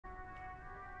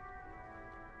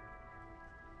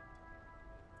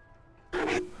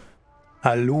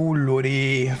Hallo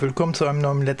Leute, willkommen zu einem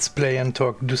neuen Let's Play and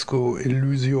Talk Disco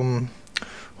Elysium.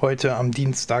 Heute am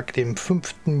Dienstag, dem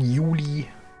 5. Juli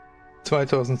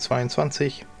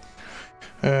 2022.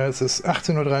 Es ist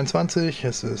 18:23 Uhr,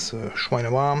 es ist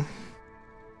schweinewarm.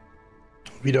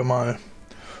 Wieder mal.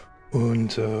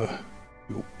 Und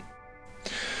jo.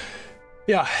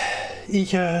 Ja, wie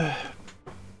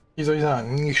soll ich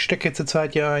sagen, ich stecke jetzt zur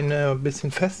Zeit ja ein bisschen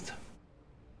fest.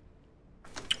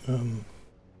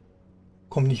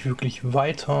 Komme nicht wirklich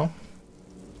weiter.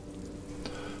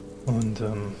 Und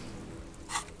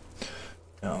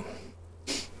ja,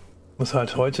 muss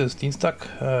halt heute ist Dienstag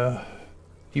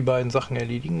die beiden Sachen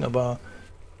erledigen, aber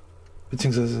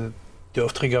beziehungsweise die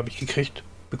Aufträge habe ich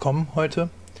bekommen heute.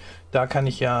 Da kann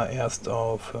ich ja erst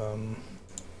auf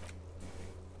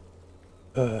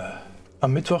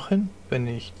am Mittwoch hin, wenn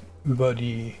ich über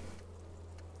die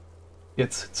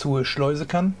jetzt zur Schleuse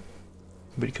kann,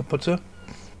 über die kaputte.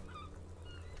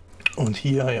 Und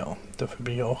hier, ja, dafür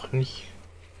bin ich auch nicht.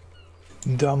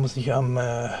 Da muss ich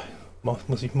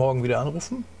muss ich morgen wieder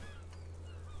anrufen.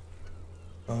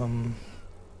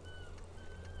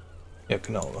 Ja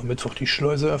genau, am Mittwoch die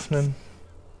Schleuse öffnen,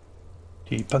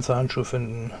 die Panzerhandschuhe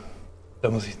finden.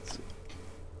 Da muss ich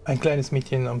ein kleines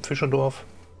Mädchen am Fischerdorf.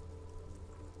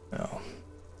 Ja.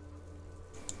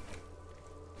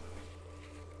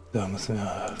 Da müssen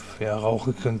wir, ja,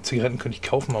 Rauchen, Zigaretten könnte ich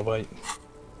kaufen, aber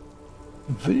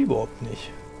will überhaupt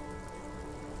nicht.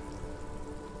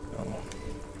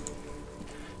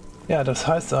 Ja, das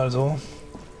heißt also,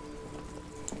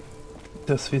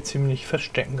 dass wir ziemlich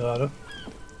feststecken gerade.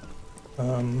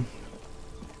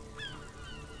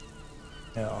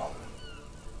 Ja.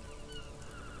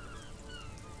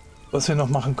 Was wir noch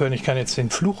machen können, ich kann jetzt den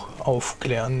Fluch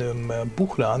aufklären im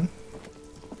Buchladen.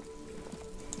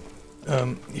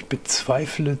 Ich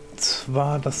bezweifle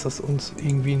zwar, dass das uns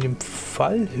irgendwie in dem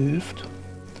Fall hilft,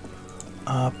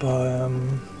 aber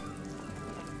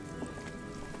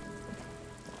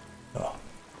ja,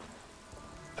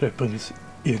 vielleicht bringt es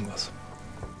irgendwas.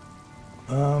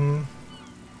 Ja, dann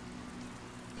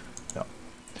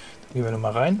gehen wir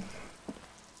nochmal rein.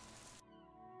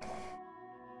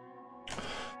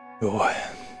 Jo.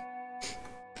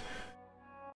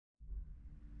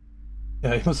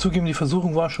 Ja, ich muss zugeben, die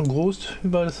Versuchung war schon groß,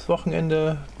 über das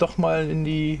Wochenende doch mal in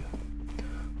die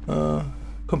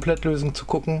Komplettlösung zu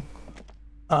gucken.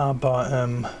 Aber,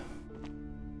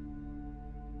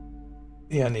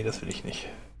 ja, nee, das will ich nicht.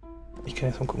 Ich kann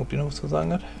jetzt mal gucken, ob die noch was zu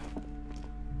sagen hat.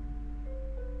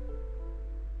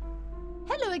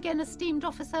 Hello again, esteemed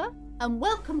officer, and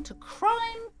welcome to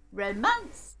Crime,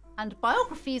 Romance, and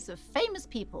Biographies of Famous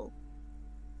People.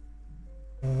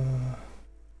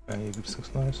 Ja, hier gibt es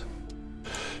nichts Neues.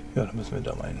 Ja, dann müssen wir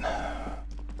da mal hin.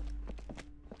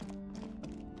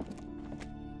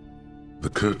 The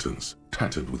curtains,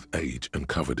 tattered with age and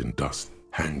covered in dust,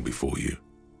 hang before you,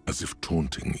 as if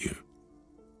taunting you.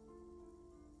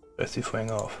 Reiß die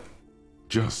Vorhänge auf.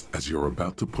 Just as you're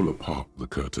about to pull apart the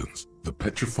curtains, the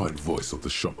petrified voice of the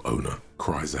shop owner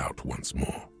cries out once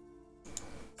more.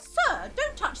 Sir,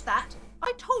 don't touch that.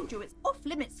 I told you it's off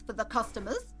limits for the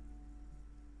customers.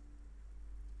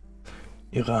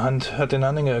 Ihre Hand hat den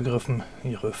Anhänger ergriffen.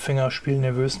 Ihre Finger spielen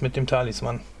nervös mit dem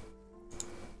Talisman.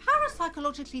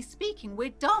 Parapsychologically speaking,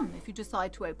 we're done if you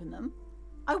decide to open them.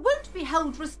 I won't be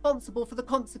held responsible for the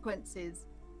consequences.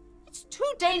 It's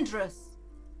too dangerous.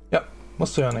 Ja,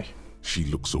 musst du ja nicht. She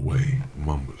looks away,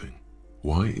 mumbling.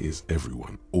 Why is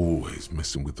everyone always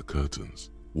messing with the curtains?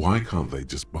 Why can't they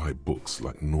just buy books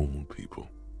like normal people?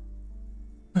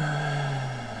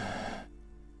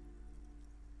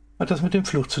 Hat das mit dem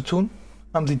Fluch zu tun?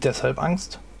 Haben Sie deshalb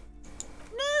Angst?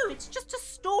 No, it's just a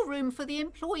storeroom for the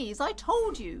employees, I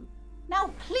told you.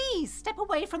 Now please step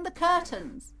away from the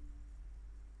curtains.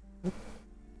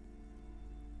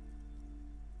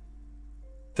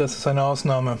 Das ist eine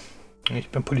Ausnahme. Ich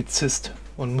bin Polizist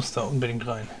und muss da unbedingt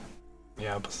rein.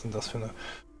 Ja, was ist denn das für eine...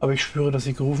 Aber ich spüre, dass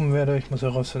ich gerufen werde. Ich muss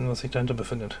herausfinden, was sich dahinter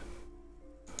befindet.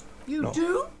 You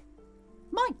do?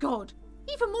 My God,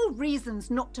 even more reasons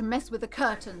not to mess with the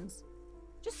curtains.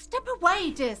 Just step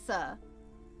away, dear sir.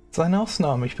 Das ist eine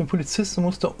Ausnahme. Ich bin Polizist und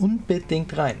muss da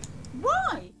unbedingt rein.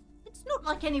 Why? It's not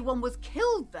like anyone was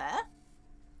killed there.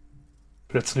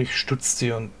 Plötzlich stutzt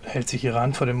sie und hält sich ihre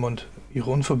Hand vor den Mund. Ihre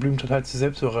Unverblümtheit hat sie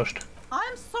selbst überrascht.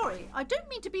 I'm sorry, I don't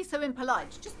mean to be so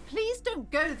impolite. Just please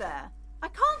don't go there. I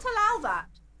can't allow that.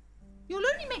 You'll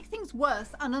only make things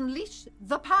worse and unleash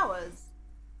the powers.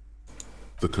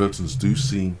 The curtains do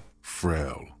seem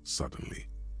frail suddenly,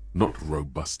 not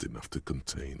robust enough to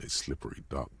contain a slippery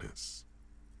darkness.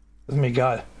 Das ist mir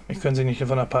egal. Mich können Sie nicht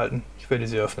davon abhalten. Ich werde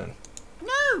sie öffnen.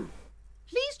 No!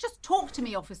 Please just talk to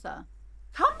me, officer.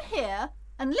 here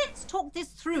and let's talk this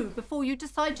through before you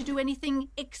decide to do anything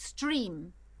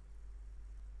extreme.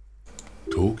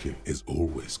 Talking is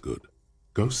always good.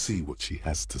 Go see what she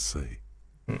has to say.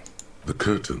 The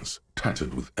curtains,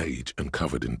 tattered with age and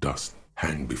covered in dust,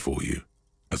 hang before you,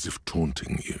 as if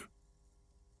taunting you.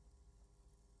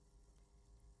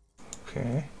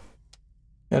 Okay.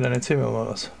 Ja, dann erzähl mir mal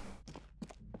was.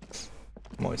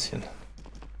 Mäuschen.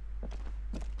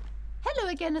 Hello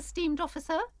again, esteemed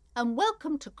officer, and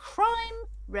welcome to crime,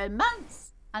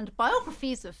 romance, and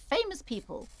biographies of famous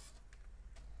people.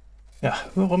 Ja,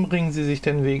 warum ringen Sie sich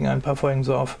denn wegen ein paar Folgen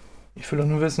so auf? Ich will doch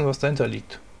nur wissen, was dahinter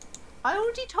liegt. I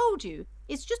already told you,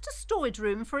 it's just a storage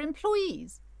room for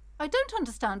employees. I don't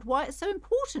understand why it's so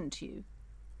important to you.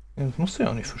 Ja, das musst du ja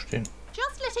auch nicht verstehen.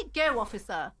 Just let it go,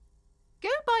 officer. Go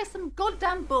buy some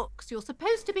goddamn books. You're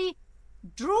supposed to be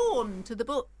drawn to the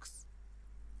books.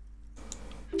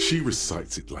 She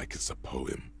recites it like it's a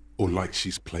poem, or like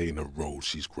she's playing a role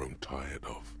she's grown tired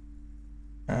of.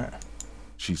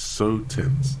 She's so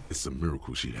tense, it's a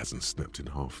miracle she hasn't snapped in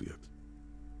half yet.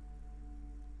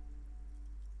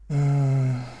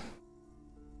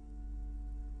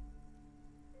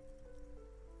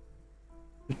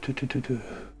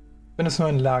 Wenn es nur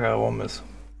ein Lagerraum ist,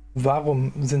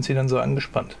 warum sind Sie dann so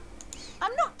angespannt?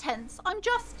 I'm not tense, I'm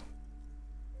just...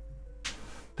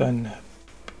 Dein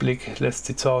Blick lässt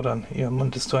sie zaudern. Ihr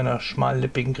Mund ist zu einer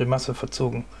schmallippigen Grimasse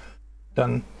verzogen.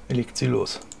 Dann legt sie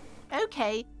los.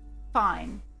 Okay,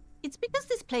 fine. It's because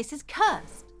this place is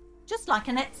cursed. Just like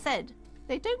Annette said,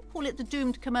 they don't call it the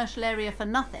doomed commercial area for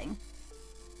nothing.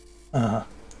 Aha.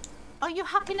 Are you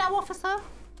happy now, officer?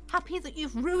 Happy that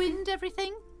you've ruined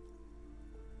everything?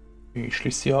 Sie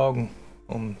schließt die Augen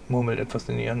und murmelt etwas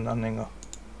in ihren Anhänger.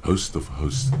 Host of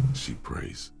hosts, she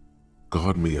prays.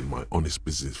 Guard me and my honest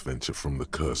business venture from the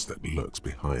curse that lurks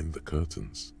behind the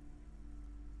curtains.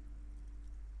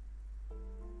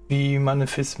 Wie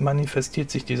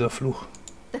manifestiert sich dieser Fluch?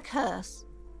 The curse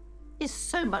is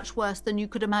so much worse than you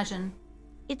could imagine.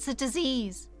 It's a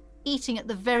disease, eating at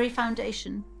the very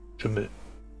foundation. Schimmel.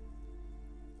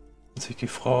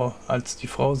 Als die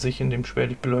Frau sich in dem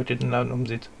spärlich beleuchteten Laden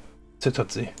umsieht,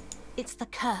 zittert sie. It's the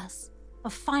curse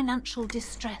of financial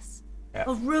distress, Ja.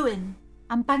 of ruin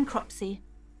and bankruptcy.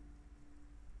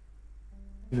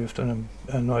 Sie wirft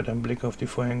erneut einen Blick auf die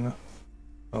Vorhänge.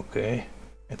 Okay,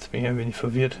 jetzt bin ich ein wenig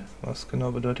verwirrt. Was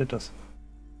genau bedeutet das?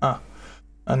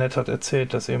 Annette hat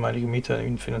erzählt, dass ehemalige Mieter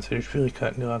in finanzielle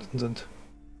Schwierigkeiten geraten sind.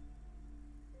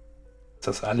 Ist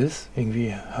das alles?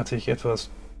 Irgendwie hatte ich etwas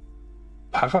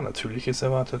Paranatürliches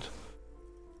erwartet.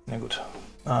 Na gut.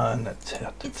 Annette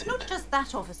hat It's not erzählt. just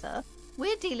that, officer.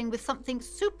 We're dealing with something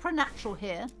supernatural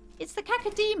here. It's the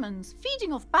cacodemons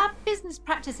feeding off bad business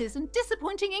practices and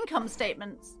disappointing income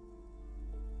statements.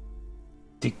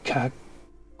 Die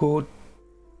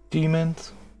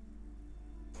Cacodemons?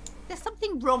 There's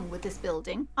something wrong with this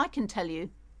building, I can tell you.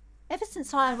 Ever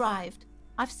since I arrived,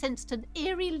 I've sensed an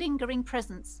eerie, lingering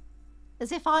presence,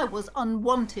 as if I was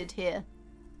unwanted here.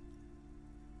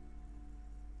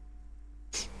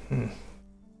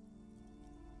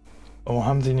 Warum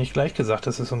haben Sie nicht gleich gesagt,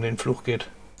 dass es um den Fluch geht?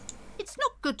 It's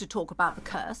not good to talk about the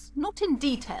curse, not in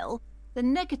detail. The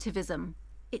negativism,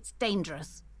 it's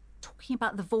dangerous. Talking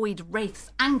about the void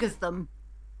wraiths angers them.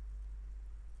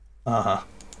 Aha.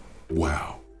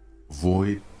 Wow.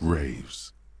 Void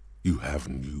raves. You have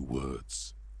new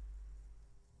words.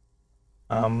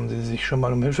 Haben Sie sich schon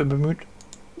mal um Hilfe bemüht?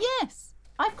 Yes,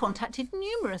 I've contacted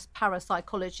numerous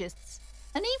parapsychologists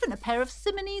and even a pair of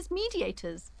Simonese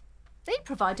mediators. They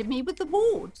provided me with the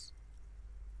wards.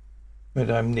 Mit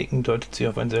einem Nicken deutet sie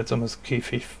auf ein seltsames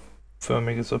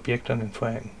käfigförmiges Objekt an den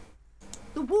Vorhängen.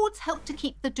 The wards help to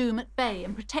keep the doom at bay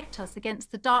and protect us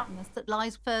against the darkness that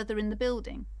lies further in the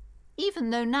building.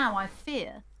 Even though now I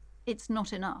fear, it's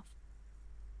not enough.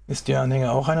 Ist Ihr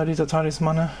Anhänger auch einer dieser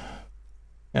Talismane?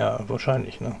 Ja,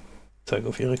 wahrscheinlich, ne? Zeige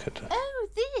auf Ihre Kette. Oh,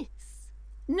 this?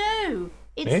 No,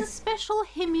 it's Eh? a special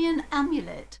Himian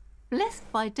amulet, blessed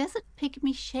by desert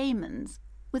pygmy shamans,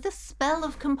 with a spell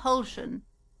of compulsion.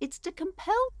 It's to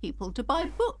compel people to buy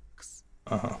books.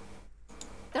 Aha.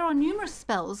 There are numerous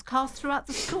spells cast throughout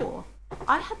the store.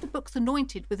 I had the books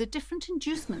anointed with a different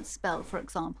inducement spell, for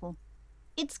example.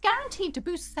 It's guaranteed to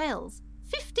boost sales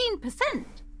 15%.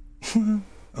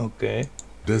 Okay.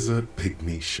 Desert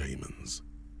pygmy shamans.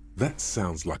 That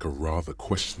sounds like a rather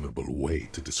questionable way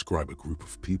to describe a group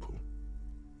of people.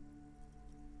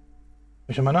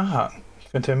 Ich möchte mal nachhaken. Ich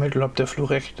könnte ermitteln, ob der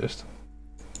Fluch echt ist.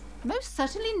 Most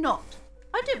certainly not.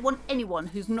 I don't want anyone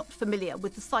who's not familiar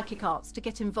with the psychic arts to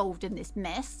get involved in this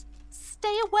mess.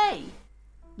 Stay away.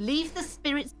 Leave the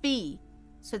spirits be,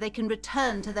 so they can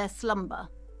return to their slumber.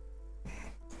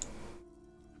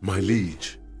 My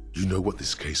liege, you know what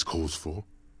this case calls for?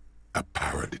 A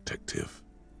para-detective.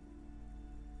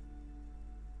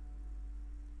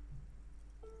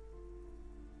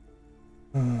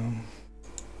 No.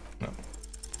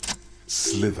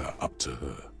 Slither up to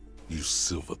her, you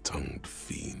silver-tongued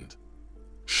fiend.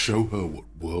 Show her what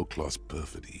world-class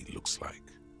perfidy looks like.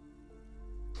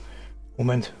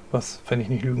 Moment, was, wenn ich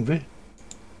nicht lügen will?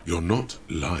 You're not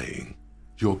lying.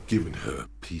 You're giving her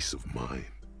peace of mind.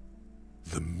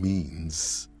 The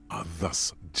means are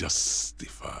thus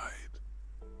justified.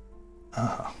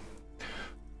 Aha.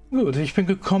 Gut, ich bin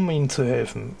gekommen, Ihnen zu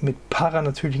helfen. Mit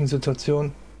paranatürlichen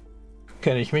Situationen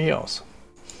kenne ich mich aus.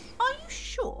 Are you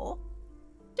sure?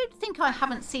 Don't think I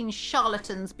haven't seen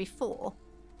charlatans before.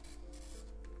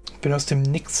 Ich bin aus dem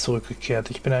Nix zurückgekehrt.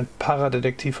 Ich bin ein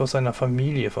Paradetektiv aus einer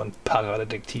Familie von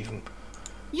Paradetektiven.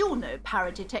 You're no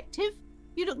paradetective.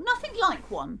 You look nothing like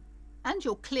one. And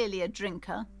you're clearly a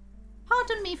drinker.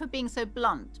 Pardon me for being so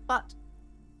blunt, but...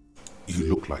 You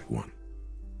look like one.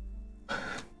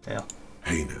 Ja.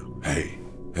 Hey now,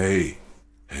 hey.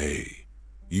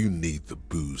 You need the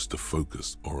booze to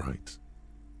focus, alright?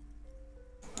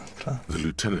 Klar. The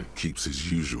lieutenant keeps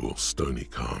his usual stony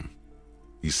calm.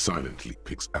 He silently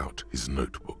picks out his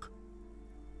notebook.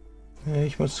 Ja,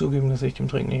 ich muss zugeben, dass ich dem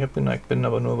Trinken nicht abgeneigt bin,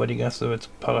 aber nur, weil die ganze Welt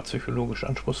parapsychologisch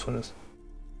anspruchsvoll ist.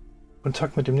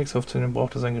 Kontakt mit dem Nix aufzunehmen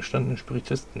braucht es einen gestandenen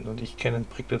Spiritisten und ich kenne in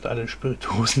Pricklet alle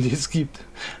Spirituosen, die es gibt.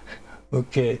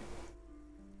 Okay.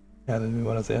 Ja, dann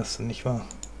war das erste, nicht wahr?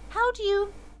 How do you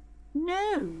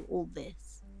know all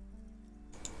this?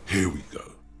 Here we go.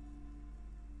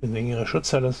 Bin wegen ihrer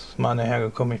Schutztalismane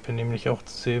hergekommen. Ich bin nämlich auch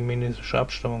semenischer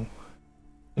Abstammung.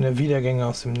 Bin der Wiedergänger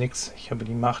aus dem Nix. Ich habe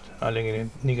die Macht, alle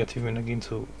negativen Energien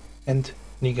zu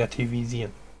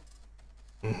entnegativisieren.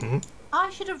 Mhm.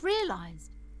 I should have realized.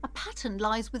 A pattern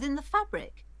lies within the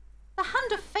fabric. The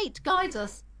hand of fate guides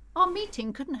us. Our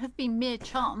meeting couldn't have been mere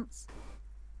chance.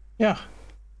 Ja.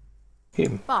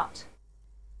 Eben. But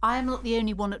I am not the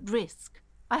only one at risk.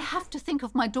 I have to think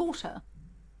of my daughter.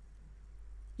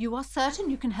 You are certain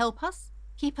you can help us?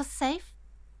 Keep us safe?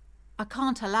 I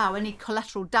can't allow any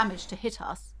collateral damage to hit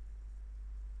us.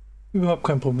 Überhaupt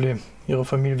kein Problem. Ihrer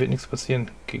Familie wird nichts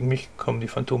passieren. Gegen mich kommen die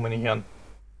Phantome nicht an.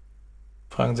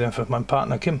 Fragen Sie einfach meinen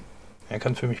Partner Kim. Er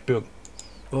kann für mich bürgen.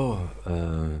 Oh,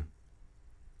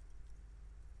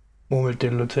 Murmelt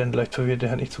der Lieutenant leicht verwirrt.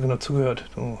 Er hat nicht so genau zugehört.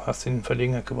 Du hast ihn in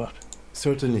Verlegenheit gebracht.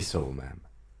 certainly so, ma'am.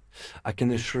 I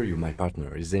can assure you my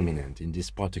partner is eminent in this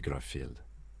particular field.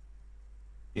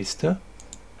 Ist er?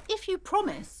 If you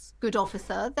promise, good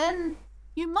officer, then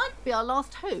you might be our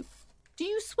last hope. Do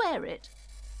you swear it?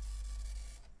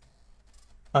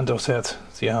 Hand aufs Herz.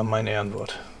 Sie haben mein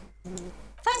Ehrenwort.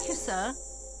 Thank you, sir.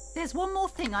 There's one more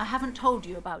thing I haven't told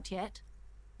you about yet.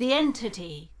 The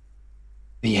entity.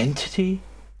 The entity?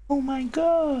 Oh my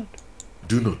god.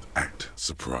 Do not act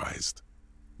surprised.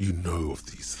 You know of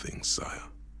these things, sire.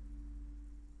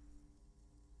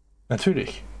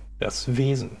 Natürlich. Das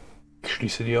Wesen. Ich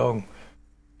schließe die Augen.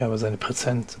 Ich habe seine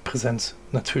Präsenz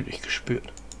natürlich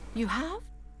gespürt. You have?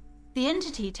 The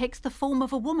entity takes the form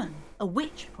of a woman, a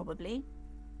witch probably.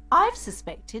 I've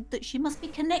suspected that she must be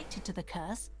connected to the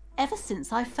curse ever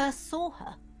since I first saw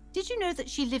her. Did you know that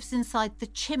she lives inside the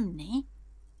chimney?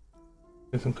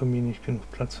 Ist im Kamin nicht genug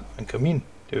Platz? Ein Kamin.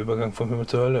 Der Übergang vom Himmel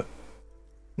zur Hölle.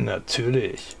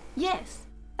 Natürlich. Yes,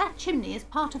 that chimney is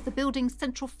part of the building's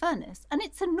central furnace, and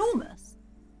it's enormous.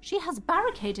 She has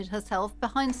barricaded herself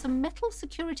behind some metal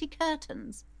security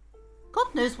curtains.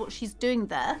 God knows what she's doing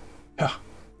there. Ja.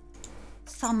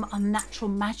 Some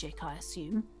unnatural magic, I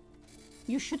assume.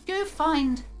 You should go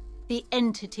find the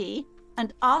entity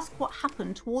and ask what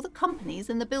happened to all the companies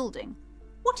in the building.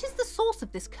 What is the source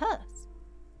of this curse?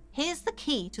 Here's the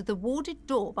key to the warded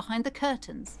door behind the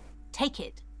curtains. Take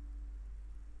it.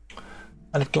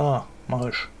 Alles klar, mach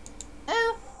ich.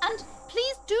 Oh, and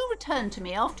please do return to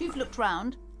me after you've looked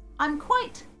round. I'm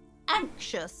quite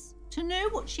anxious to know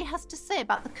what she has to say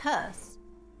about the curse.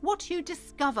 What you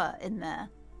discover in there.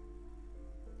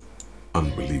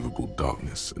 Unbelievable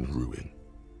darkness and ruin.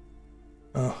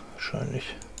 Ah, wahrscheinlich.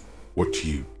 What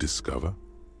you discover?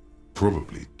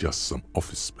 Probably just some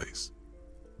office space.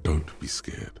 Don't be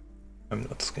scared. I'm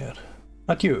not scared.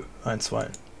 Adieu,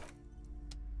 einstweilen.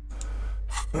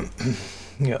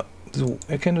 Ja, so,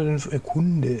 erkunde den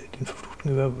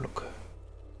verfluchten Gewerbeblock.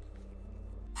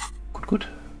 Gut, gut.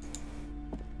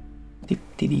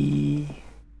 Dip-didi.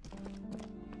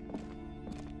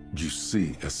 You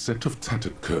see a set of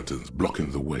tattered curtains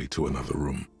blocking the way to another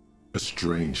room. A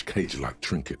strange cage-like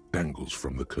trinket dangles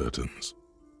from the curtains.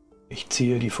 Ich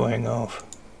ziehe die Vorhänge auf.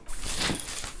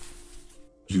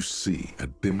 You see a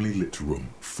dimly lit room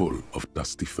full of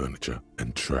dusty furniture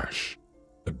and trash.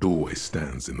 A doorway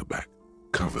stands in the back,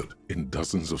 covered in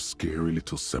dozens of scary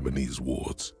little Seminese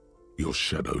wards, your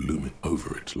shadow looming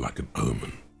over it like an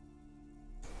omen.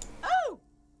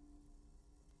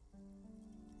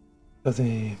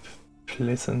 Sie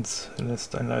Pleasance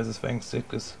lässt ein leises,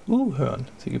 verängstigtes hören.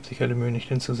 Sie gibt sich alle Mühe, nicht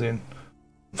hinzusehen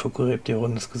und vergräbt ihr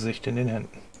rundes Gesicht in den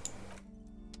Händen.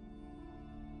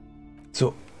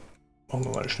 So, machen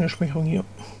wir mal eine Schnellsprechung hier.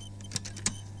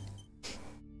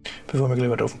 Bevor mir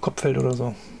gleich was auf den Kopf fällt oder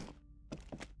so.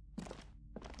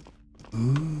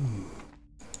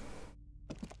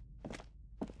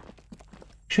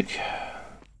 Schick.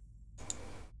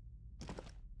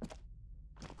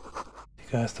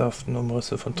 Die geisterhaften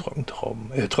Umrisse von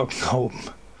Trockentrauben.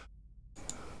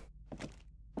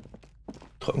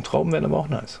 Trockentrauben werden aber auch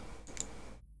nice.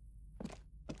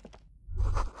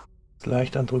 Das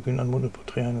leicht andrückend an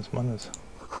Modeporträt eines Mannes.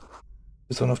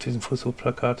 Besonders auf diesem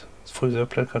Friseurplakat. Das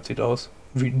Friseurplakat sieht aus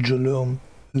wie Julien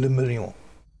Le Million.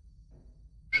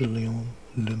 Julien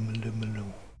Le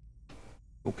Million.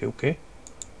 Okay, okay.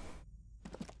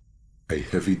 A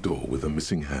heavy door with a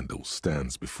missing handle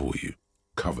stands before you,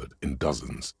 covered in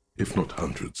dozens, if not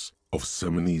hundreds, of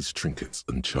Seminese trinkets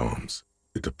and charms.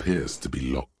 It appears to be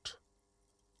locked.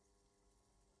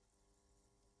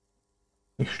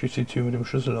 Ich schließe die Tür mit dem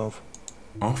Schlüssel auf.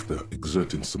 After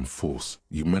exerting some force,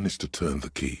 you manage to turn the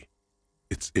key.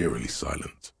 It's eerily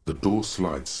silent. The door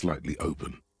slides slightly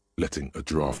open, letting a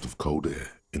draft of cold air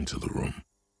into the room.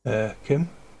 Kim,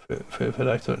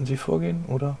 vielleicht sollten Sie vorgehen,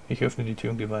 oder? Ich öffne die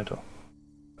Tür und gehe weiter.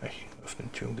 Ich öffne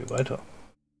die Tür und gehe weiter.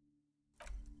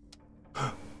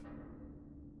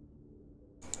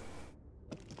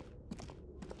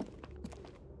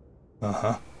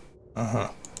 Aha,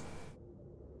 aha.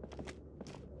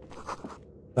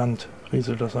 Sand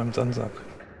rieselt aus einem Sandsack.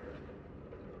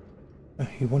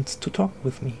 He wants to talk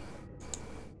with me.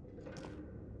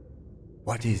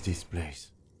 What is this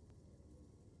place?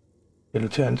 Der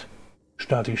Lieutenant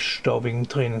starrt die staubigen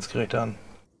Tränen ins Gerät an.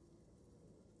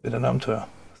 Wird ein Abenteuer.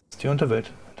 Das ist die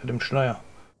Unterwelt, hinter dem Schleier.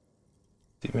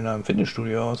 Sieht mir nach einem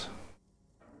Fitnessstudio aus.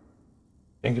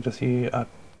 Ich denke, dass die Art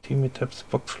Team-Tabs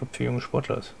Boxclub für junge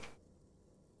Sportler ist.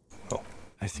 Oh.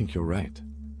 I think you're right,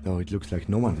 though it looks like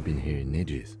no one's been here in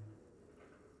ages.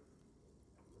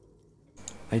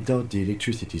 I doubt the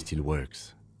electricity still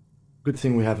works. Good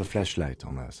thing we have a flashlight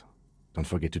on us. Don't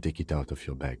forget to take it out of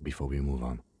your bag before we move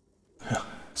on.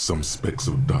 Some specks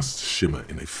of dust shimmer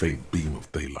in a faint beam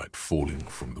of daylight falling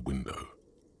from the window.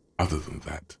 Other than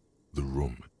that, the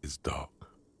room is dark.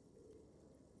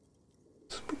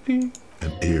 Spooky.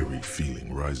 An eerie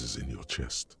feeling rises in your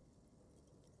chest.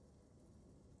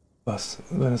 Was,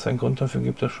 wenn es einen Grund dafür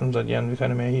gibt, dass schon seit Jahren wie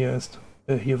keiner mehr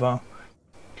hier war,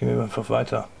 gehen wir einfach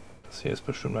weiter. Das hier ist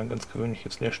bestimmt ein ganz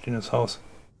gewöhnliches leerstehendes Haus.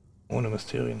 Ohne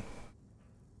Mysterien.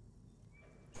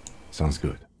 Sounds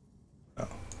good. Ja.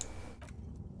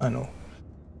 I know.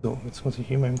 So, jetzt muss ich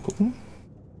hier mal eben gucken.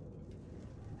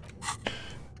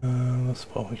 Was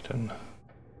brauche ich denn?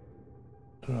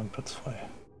 Dann einen Platz frei.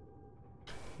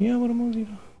 Hier, aber da muss ich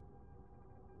doch.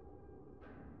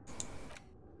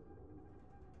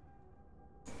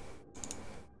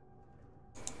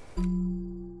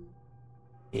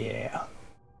 Yeah.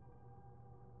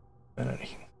 Wenn er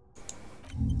nicht.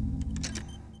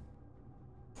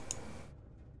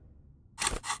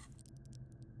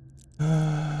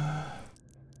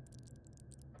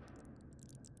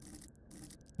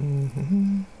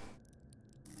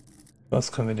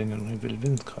 Was können wir denn noch?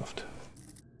 Windkraft.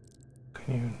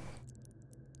 Okay.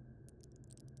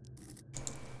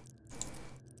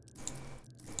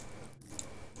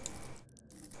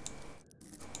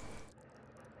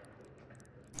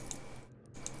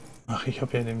 Ach, ich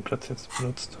habe ja den Platz jetzt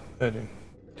benutzt.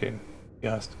 Wie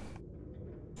heißt?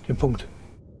 Den Punkt.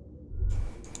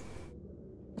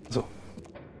 So.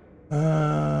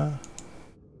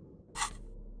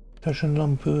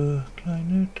 Taschenlampe,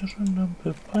 kleine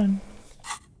Taschenlampe, rein.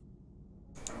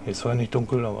 Hier ist zwar nicht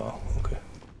dunkel, aber okay.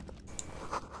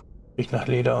 Riecht nach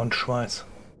Leder und Schweiß.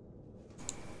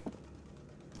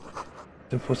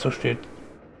 Der Poster steht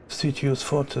Citius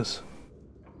Fortis.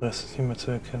 Der Rest ist nicht mehr zu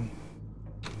erkennen.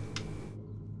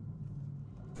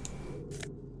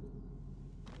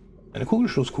 Eine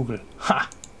Kugelstoßkugel. Ha!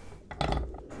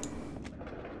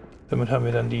 Damit haben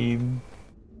wir dann die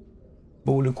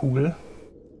Bohlekugel.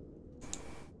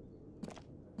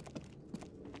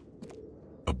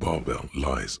 A barbell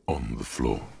lies on the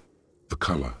floor. The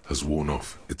color has worn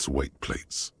off its weight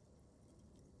plates.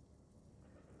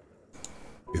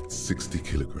 It's 60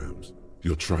 kilograms.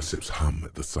 Your triceps hum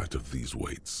at the sight of these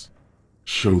weights.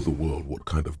 Show the world what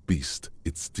kind of beast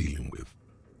it's dealing with.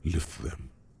 Lift them.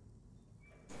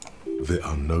 There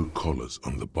are no collars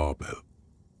on the barbell.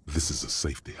 This is a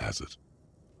safety hazard.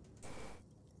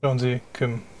 Schauen Sie,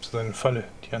 Kim, das ist eine Falle.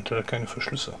 Die Hand hat keine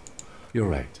Verschlüsse. You're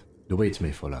right. The weight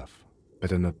may fall off.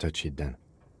 Better not touch it then.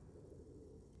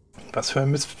 Was für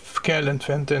ein Mistkerl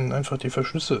entfernt denn einfach die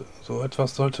Verschlüsse? So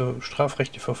etwas sollte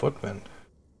strafrechtlich verfolgt werden.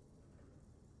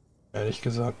 Ehrlich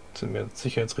gesagt sind mir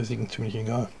Sicherheitsrisiken ziemlich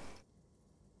egal.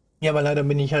 Ja, aber leider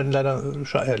bin ich halt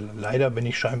leider bin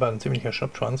ich scheinbar ein ziemlicher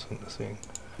Schlappschwanz und deswegen.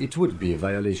 It would be a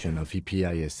violation of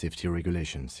EPIS safety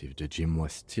regulations if the gym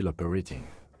was still operating,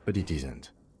 but it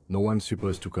isn't. No one's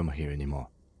supposed to come here anymore.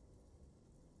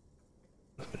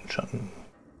 Was mit den Schatten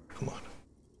gemacht?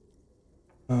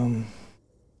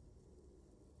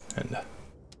 Ende.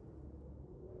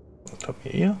 Was habt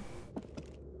ihr hier?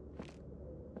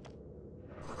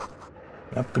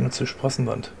 Eine abgenutzte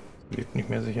Sprossenwand. Wirkt nicht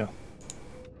mehr sicher.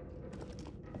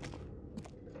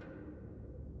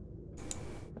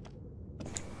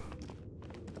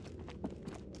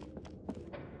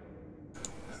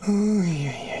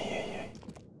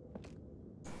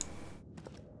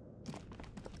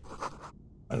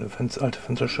 Alte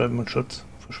Fensterscheiben und Schutz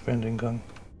versperren den Gang.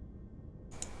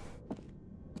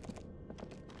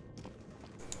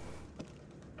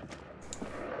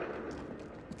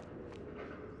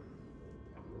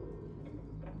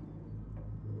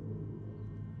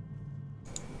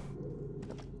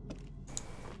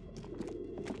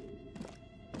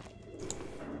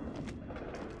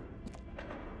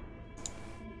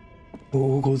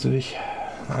 Oh, gruselig.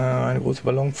 Eine große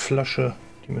Ballonflasche,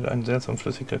 die mit einer seltsamen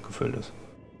Flüssigkeit gefüllt ist.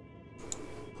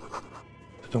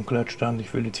 Die Dunkelheit starren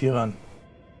sich wilde Tiere an.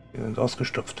 Die sind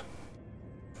ausgestopft.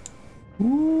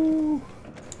 Und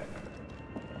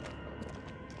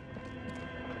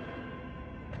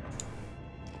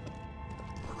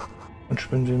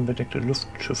spinnwebenbedeckte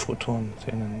Luftschiffrotoren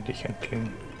sehen dich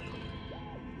entklingen.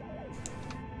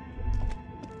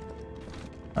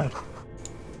 Halt.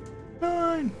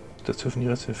 Nein! Das dürfen die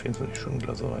Reste der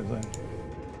 24-Stunden-Glaserei sein.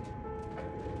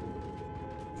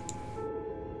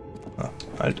 Ah,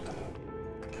 halt.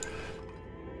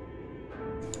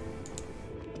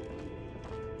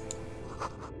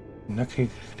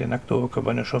 Der nackte Oberkörper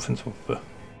einer Schaffinsuppe.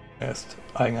 Er ist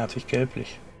eigenartig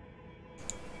gelblich.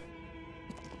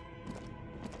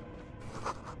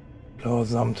 Blauer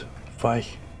Samt,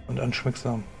 weich und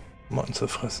anschmiegsam, Motten zu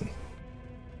fressen.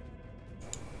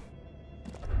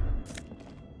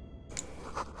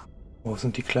 Wo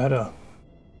sind die Kleider,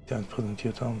 die uns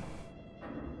präsentiert haben?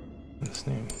 Das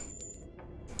nehmen.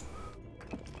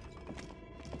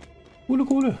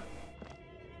 Kohle.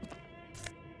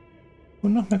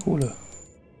 Und noch mehr Kohle.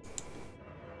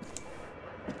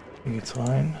 Hier geht's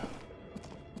rein.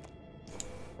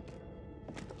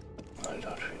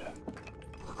 Alter Schwede.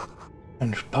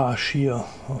 Ein paar Skier.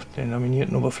 Auf der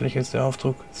laminierten Oberfläche ist der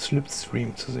Aufdruck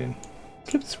Slipstream zu sehen.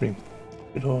 Slipstream.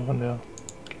 Steht auch an der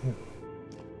Klinge.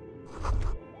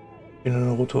 In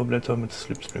einer Rotorblätter mit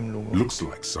Slipstream-Logo. Looks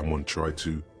like someone tried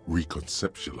to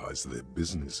reconceptualize their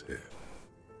business here.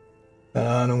 Keine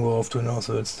Ahnung, worauf du hinaus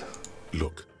willst.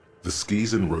 Look, the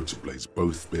skis and rotorblades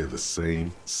both bear the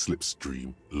same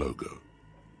Slipstream logo.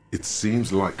 It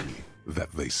seems likely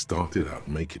that they started out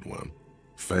making one,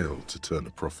 failed to turn a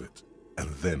profit, and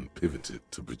then pivoted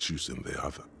to producing the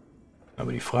other.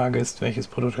 Aber die Frage ist, welches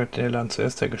Produkt hat der Land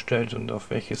zuerst hergestellt und auf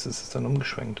welches ist es dann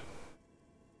umgeschwenkt?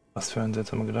 Was für ein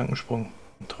seltsamer Gedankensprung.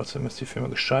 Und trotzdem ist die Firma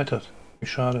gescheitert. Wie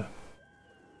schade.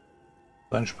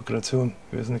 Seine Spekulation.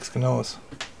 Wir wissen nichts Genaues.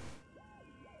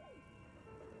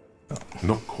 Ja.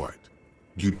 Not quite.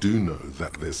 You do know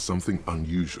that there's something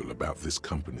unusual about this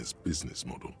company's business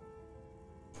model.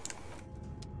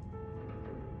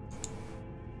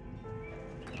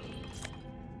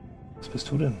 Was bist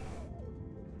du denn?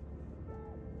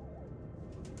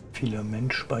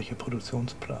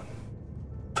 Filamentsspeicherproduktionsplan.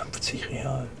 50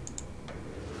 Real.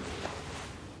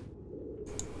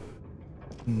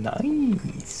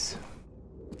 Nice.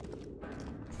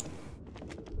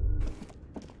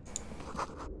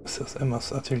 Ist das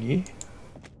Emmas Atelier?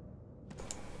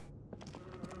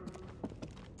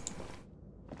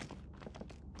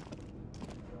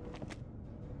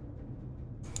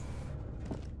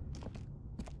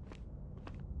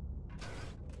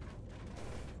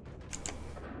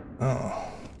 Oh.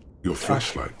 Your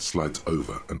flashlight slides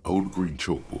over an old green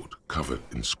chalkboard covered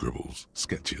in scribbles,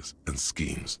 sketches, and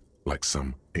schemes, like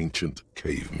some ancient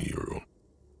cave mural.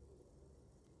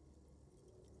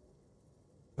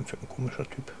 Was für ein komischer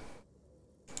Typ.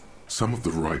 Some of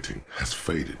the writing has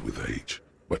faded with age,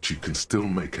 but you can still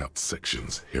make out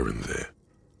sections here and there.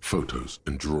 Photos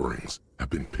and drawings have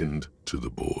been pinned to the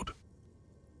board.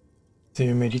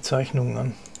 Sehe mir die Zeichnungen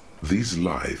an. These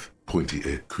lithe,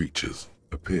 pointy-eared creatures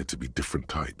appear to be different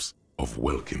types of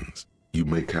welkins. You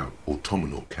make out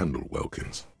autumnal candle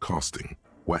welkins, casting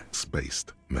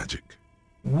wax-based magic.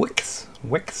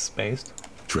 Wax-based?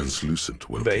 Translucent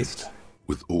welkins,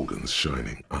 with organs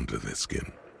shining under their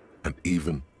skin, and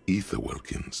even ether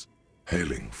welkins,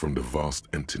 hailing from the vast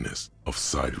emptiness of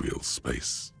sidereal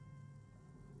space.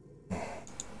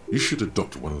 You should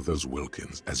adopt one of those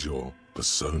welkins as your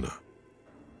persona.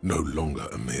 No longer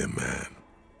a mere man,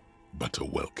 but a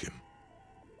welkin.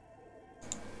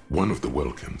 One of the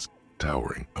welkins,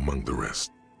 towering among the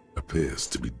rest, appears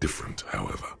to be different,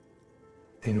 however.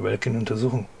 Den Welkin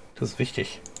untersuchen, das ist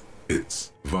wichtig.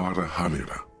 It's Vara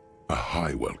Hamira, a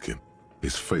high welkin,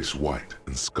 his face white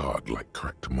and scarred like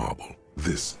cracked marble.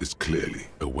 This is clearly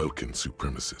a welkin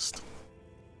supremacist.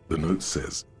 The note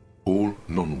says, all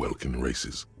non-welkin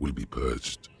races will be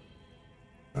purged.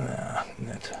 Ah,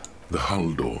 nett. The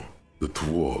Haldor, the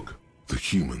Twarg, the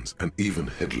humans, and even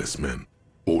headless men,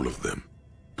 all of them,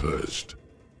 purged.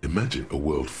 Imagine a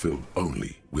world filled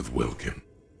only with welkin,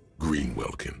 green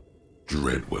welkin,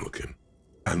 dread welkin,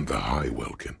 and the high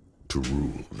welkin to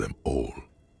rule them all.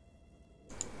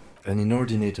 An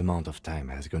inordinate amount of time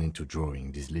has gone into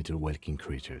drawing these little welkin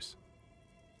creatures.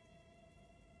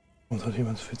 Und hat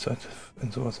jemand so viel Zeit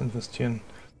in sowas investieren?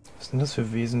 Was sind das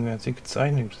für Wesen? Wer hat sie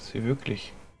gezeichnet? Das ist sie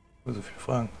wirklich? So viele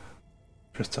Fragen.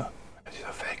 Flüster. Wenn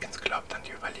dieser Welkins glaubt an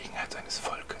die Überlegenheit seines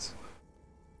Volkes.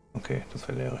 Okay, das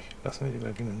wäre leerig. Lassen wir die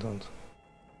Welkinen sonst.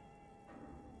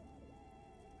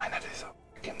 Einer dieser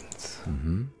Welkins.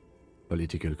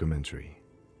 Political commentary.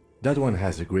 That one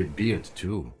has a great beard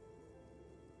too.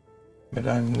 Mit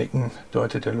einem Nicken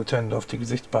deutet der Lieutenant auf die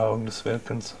Gesichtsbehaarung des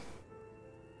Welkins.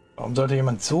 Warum sollte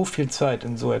jemand so viel Zeit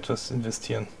in so etwas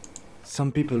investieren?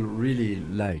 Some people really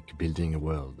like building a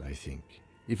world, I think.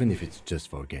 Even if it's just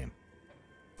for a game.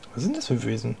 Was sind das für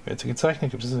Wesen? Wer hat sie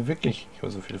gezeichnet? Gibt es wirklich? Ich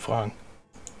habe so viele Fragen.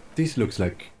 This looks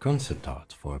like concept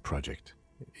art for a project.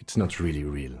 It's not really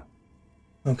real.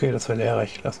 Okay, das wäre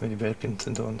lehrreich. Lassen wir die Welkins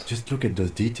hinter uns. Just look at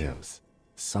those details.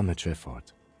 So much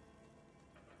effort.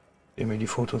 Sehen wir die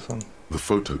Fotos an. The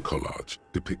photo collage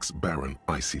depicts barren,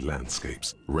 icy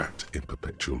landscapes wrapped in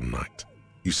perpetual night.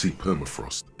 You see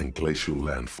permafrost and glacial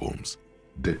landforms,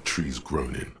 dead trees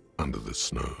grown in under the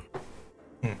snow.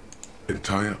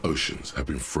 Entire oceans have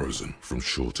been frozen from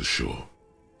shore to shore.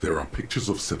 There are pictures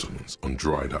of settlements on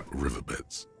dried-up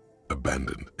riverbeds,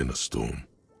 abandoned in a storm.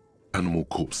 Animal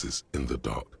corpses in the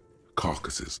dark,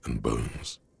 carcasses and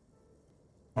bones.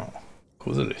 Oh,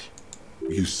 gruselig.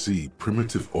 You see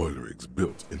primitive oil rigs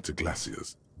built into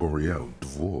glaciers, boreal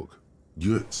dvorg,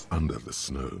 yurts under the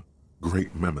snow,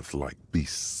 great mammoth-like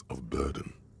beasts of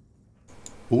burden.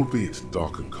 Albeit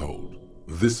dark and cold,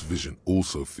 this vision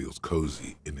also feels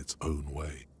cozy in its own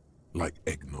way, like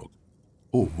eggnog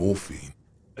or morphine,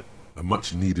 a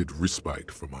much-needed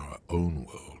respite from our own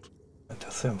world.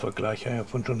 Das ist ja im Vergleich, ja,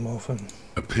 Wunsch und Morphin.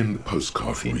 A pinned postcard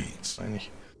Morphin, reads, meine ich.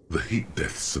 The heat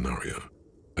death scenario,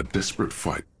 a desperate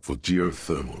fight for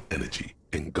geothermal energy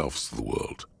engulfs the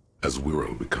world as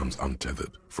Wirral becomes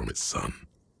untethered from its sun,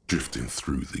 drifting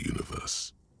through the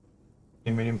universe.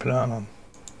 Nehmen wir den Plan an.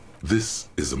 This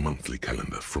is a monthly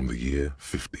calendar from the year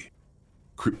 50.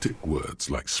 Cryptic words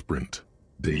like sprint,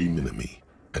 daily minimi,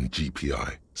 and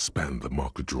GPI span the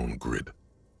marker-drawn grid,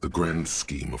 the grand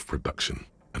scheme of production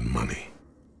and money.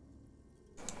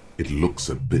 It looks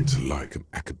a bit like an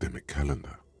academic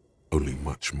calendar, only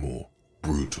much more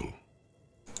brutal.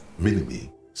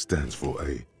 Minimi stands for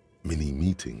a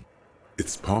mini-meeting.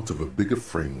 It's part of a bigger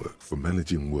framework for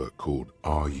managing work called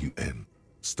RUN.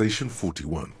 Station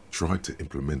 41 tried to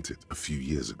implement it a few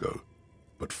years ago,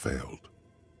 but failed.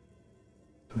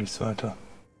 Du liest weiter.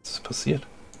 Was ist passiert?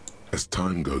 As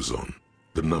time goes on,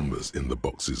 the numbers in the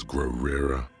boxes grow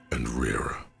rarer and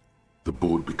rarer. The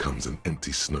board becomes an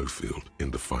empty snowfield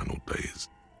in the final days.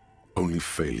 Only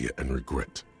failure and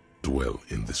regret dwell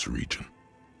in this region.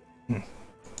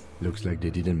 Looks like they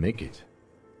didn't make it.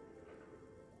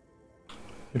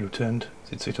 Der Lieutenant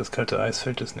sieht sich das kalte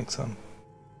Eisfeld des Nix an.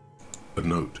 A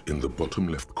note in the bottom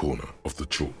left corner of the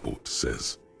chalkboard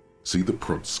says, see the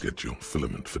prod schedule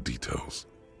filament for details.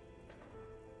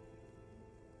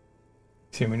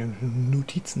 Ich sehe mir die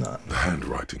Notizen an. The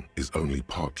handwriting is only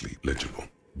partly legible,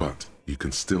 but you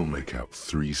can still make out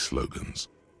 3 slogans: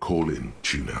 Call in,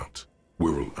 Tune out,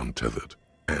 Wirral Untethered,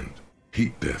 and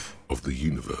Heat Death of the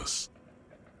Universe.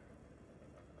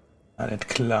 Alles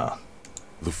klar.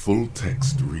 The full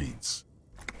text reads,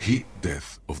 Heat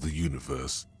Death of the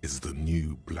Universe is the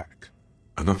new black.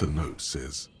 Another note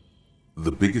says,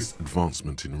 The biggest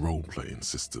advancement in role-playing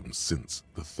systems since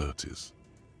the 30s.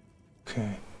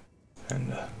 Okay.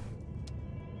 Ende.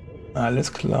 Alles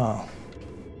klar.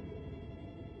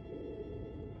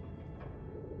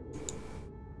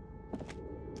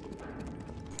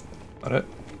 Warte.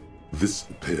 This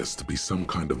appears to be some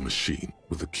kind of machine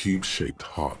with a cube-shaped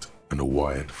heart and a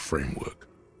wired framework.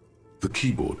 The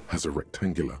keyboard has a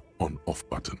rectangular on-off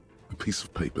button. A piece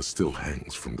of paper still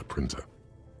hangs from the printer.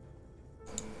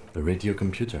 The radio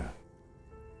computer.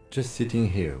 Just sitting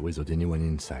here without anyone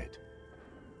inside.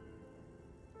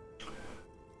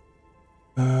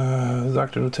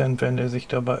 Sagte Lieutenant,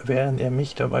 während er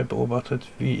mich dabei beobachtet,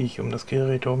 wie ich um das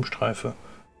Gerät herumstreife.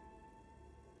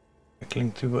 Er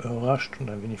klingt überrascht und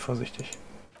ein wenig vorsichtig.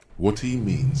 What he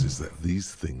means is that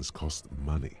these things cost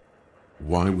money.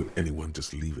 Why would anyone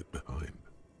just leave it behind?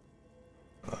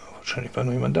 Wahrscheinlich, weil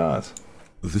nur jemand da ist.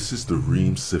 This is the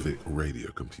Ream Civic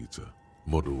radio computer,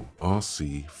 model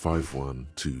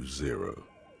RC5120,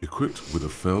 equipped with a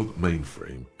Feld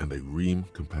mainframe and a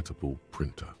Ream-compatible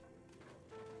printer.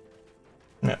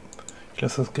 Ja, ich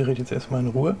lasse das Gerät jetzt erstmal in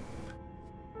Ruhe.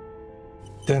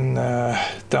 Denn da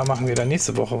machen wir dann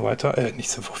nächste Woche weiter.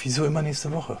 Nächste Woche, wieso immer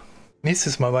nächste Woche?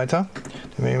 Nächstes Mal weiter.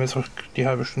 Dann wären wir jetzt die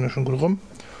halbe Stunde schon gut rum.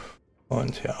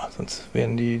 Und ja, sonst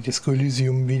werden die Disco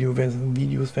Elysium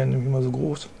Videos werden immer so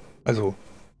groß. Also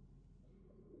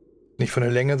nicht von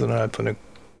der Länge, sondern halt von der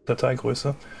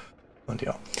Dateigröße. Und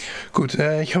ja. Gut,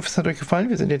 ich hoffe, es hat euch gefallen.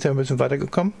 Wir sind jetzt ja ein bisschen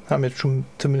weitergekommen. Haben jetzt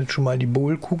zumindest schon mal die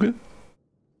Bowl-Kugel.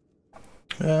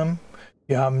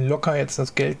 Wir haben locker jetzt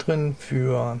das Geld drin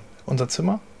für unser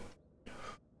Zimmer.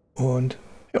 Und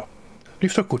ja,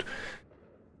 lief doch gut.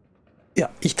 Ja,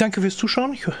 ich danke fürs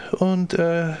Zuschauen und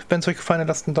wenn es euch gefallen hat,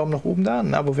 lasst einen Daumen nach oben da,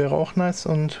 ein Abo wäre auch nice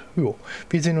und jo,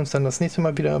 wir sehen uns dann das nächste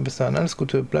Mal wieder. Bis dahin alles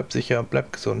Gute, bleibt sicher,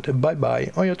 bleibt gesund. Bye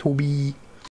bye, euer Toby.